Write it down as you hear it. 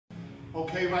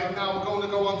Okay, right now we're going to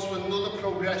go on to another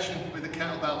progression with the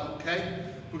kettlebell, okay?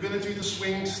 We're going to do the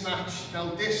swing snatch.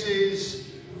 Now this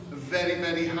is a very,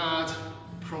 very hard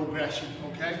progression,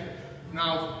 okay?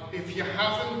 Now, if you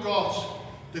haven't got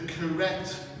the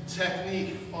correct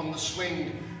technique on the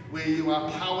swing, where you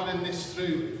are powering this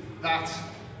through that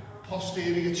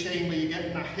posterior chain where you're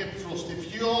getting that hip thrust,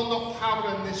 if you're not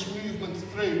powering this movement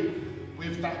through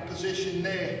with that position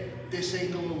there, this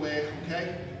ain't going to work,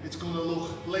 okay? It's going to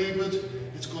look laboured,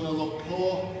 it's going to look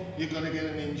poor, you're going to get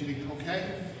an injury,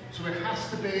 okay? So it has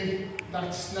to be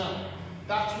that snap.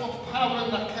 That's what's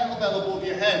powering that kettlebell above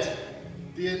your head.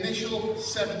 The initial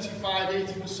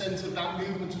 75–80% of that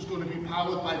movement is going to be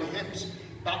powered by the hips.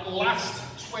 That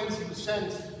last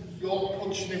 20%, you're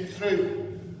punching it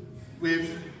through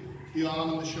with the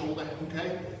arm and the shoulder,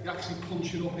 okay? You're actually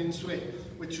punching up into it,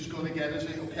 which is going to get us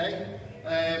it, okay?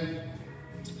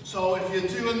 So if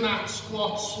you're doing that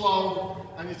squat slow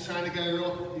and you're trying to get it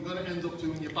up, you're going to end up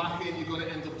doing your back in, you're going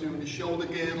to end up doing the shoulder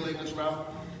girdling as well.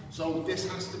 So this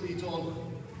has to be done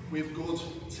with good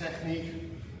technique,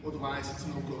 otherwise it's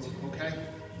no good, okay?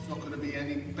 It's not going to be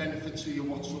any benefit to you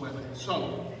whatsoever.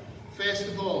 So, first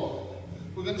of all,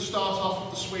 we're going to start off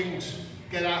with the swings,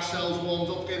 get ourselves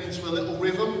warmed up, get into a little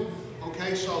rhythm,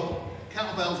 okay? So,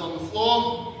 kettlebell's on the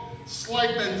floor,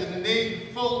 slight bend in the knee,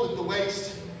 fold at the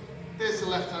waist. There's the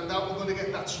left hand out. We're going to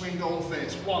get that swing going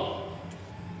first. 1,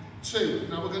 2.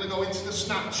 Now we're going to go into the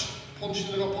snatch,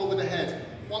 punching it up over the head.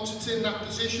 Once it's in that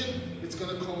position, it's going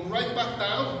to come right back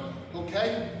down,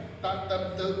 okay?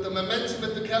 The momentum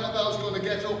that the kettlebell is going to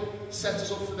get up sets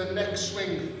us up for the next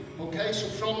swing, okay? So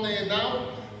from there now,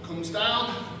 comes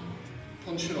down,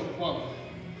 punch it up. 1,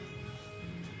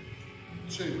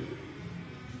 2,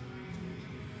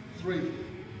 3,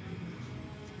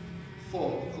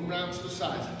 4. Come round to the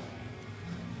side.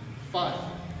 5,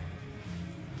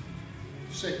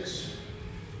 6,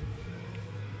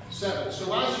 7.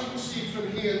 So as you can see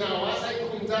from here now, as I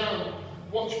come down,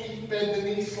 watch me bend the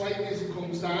knee slightly as it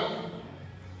comes down.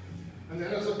 And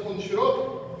then as I punch it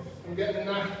up, I'm getting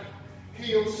that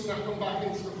heel snapping back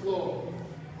into the floor.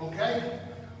 Okay?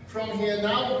 From here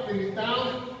now, bring it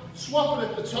down, swap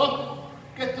it at the top,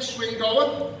 get the swing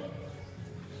going.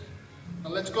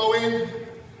 And let's go in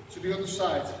to the other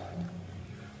side.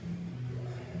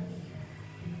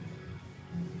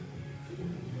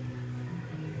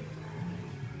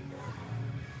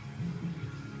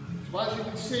 So as you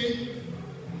can see,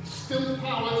 it's still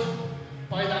powered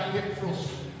by that hip thrust,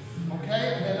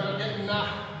 okay? And then I'm getting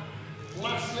that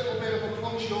last little bit of a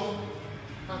punch up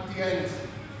at the end.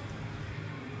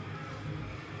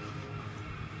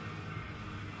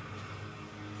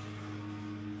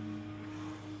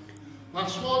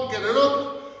 Last one, get it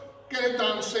up, get it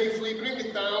down safely, bring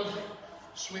it down,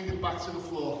 swing it back to the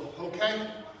floor, okay?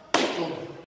 Done.